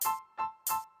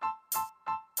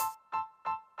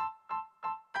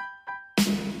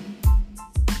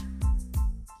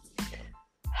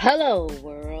Hello,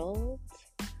 world.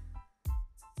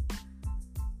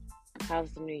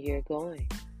 How's the new year going?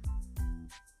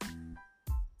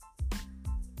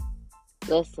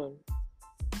 Listen,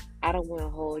 I don't want to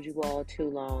hold you all too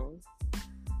long,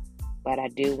 but I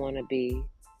do want to be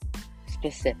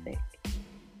specific.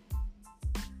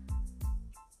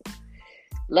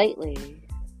 Lately,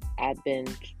 I've been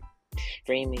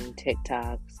streaming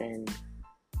TikToks and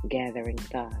gathering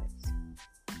thoughts.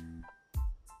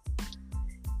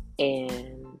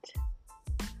 And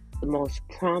the most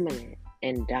prominent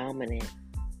and dominant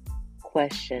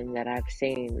question that I've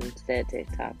seen in said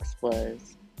TikToks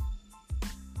was,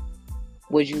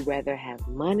 would you rather have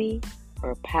money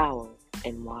or power,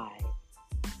 and why?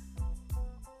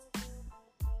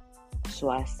 So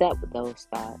I sat with those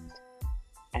thoughts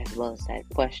as well as that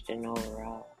question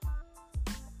overall.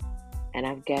 And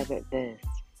I've gathered this.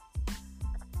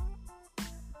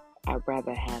 I'd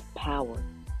rather have power.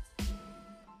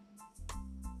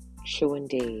 True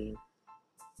indeed.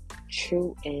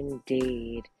 True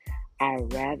indeed.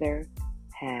 I'd rather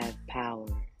have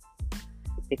power.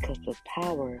 Because with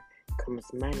power comes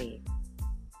money.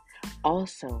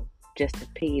 Also, just to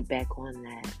piggyback on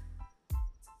that,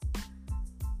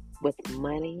 with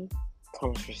money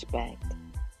comes respect.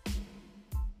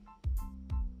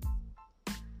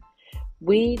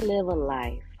 We live a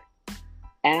life,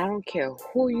 and I don't care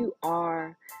who you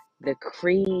are, the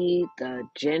creed, the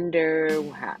gender,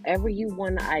 however you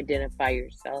want to identify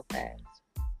yourself as.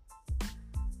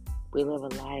 We live a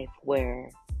life where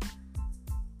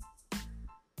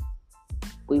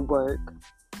we work.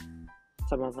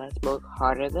 Some of us work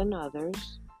harder than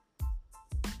others.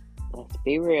 Let's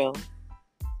be real.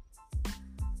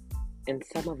 And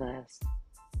some of us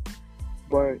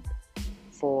work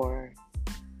for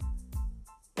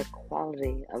the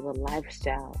quality of the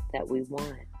lifestyle that we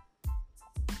want.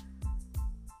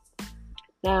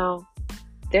 Now,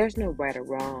 there's no right or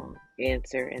wrong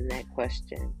answer in that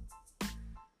question.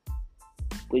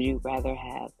 Would you rather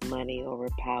have money over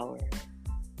power?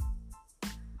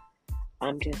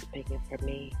 I'm just speaking for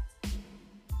me.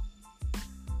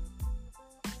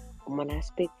 And when I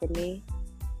speak for me,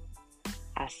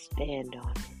 I stand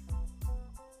on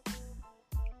it.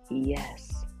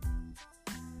 Yes.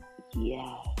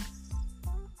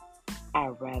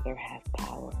 I'd rather have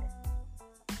power.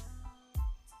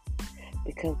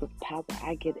 Because with power,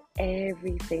 I get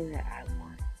everything that I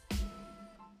want.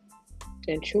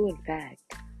 And true in fact,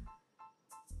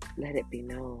 let it be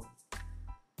known,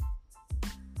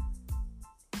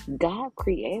 God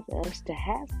created us to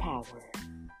have power.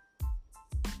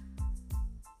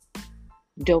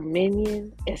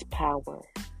 Dominion is power.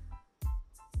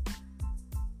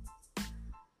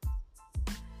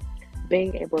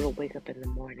 Being able to wake up in the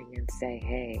morning and say,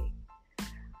 hey,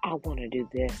 I want to do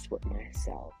this with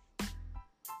myself.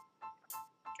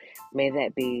 May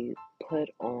that be put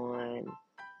on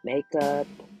makeup,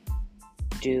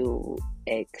 do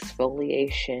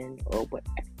exfoliation, or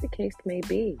whatever the case may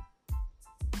be.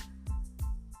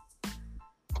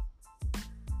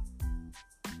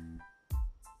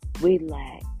 We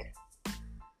lack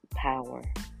power.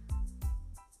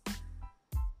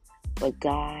 But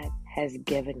God has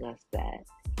given us that.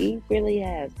 He really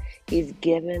has. He's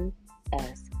given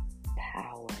us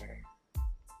power.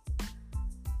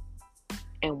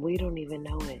 And we don't even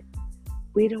know it.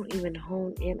 We don't even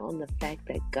hone in on the fact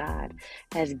that God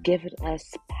has given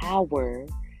us power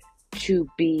to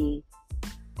be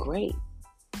great.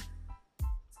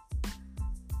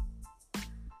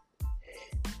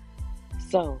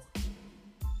 So,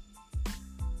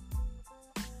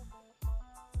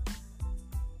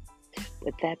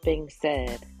 with that being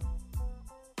said,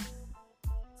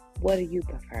 what do you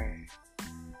prefer?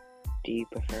 Do you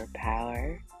prefer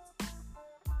power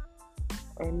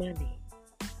or money?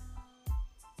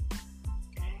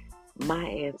 My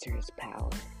answer is power.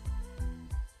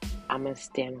 I'm going to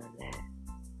stand on that.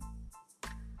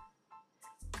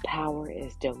 Power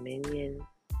is dominion.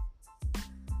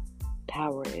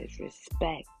 Power is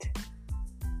respect.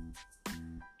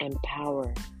 And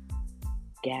power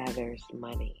gathers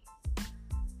money.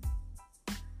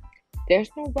 There's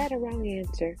no right or wrong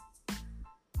answer.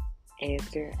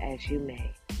 Answer as you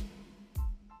may.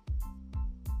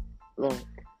 Look,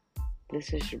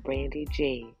 this is your Brandy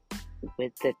G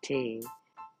with the T.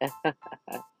 And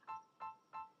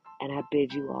I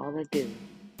bid you all adieu.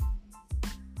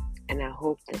 And I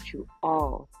hope that you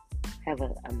all have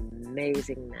an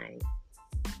amazing night.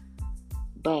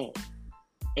 But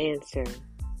answer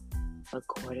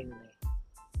accordingly.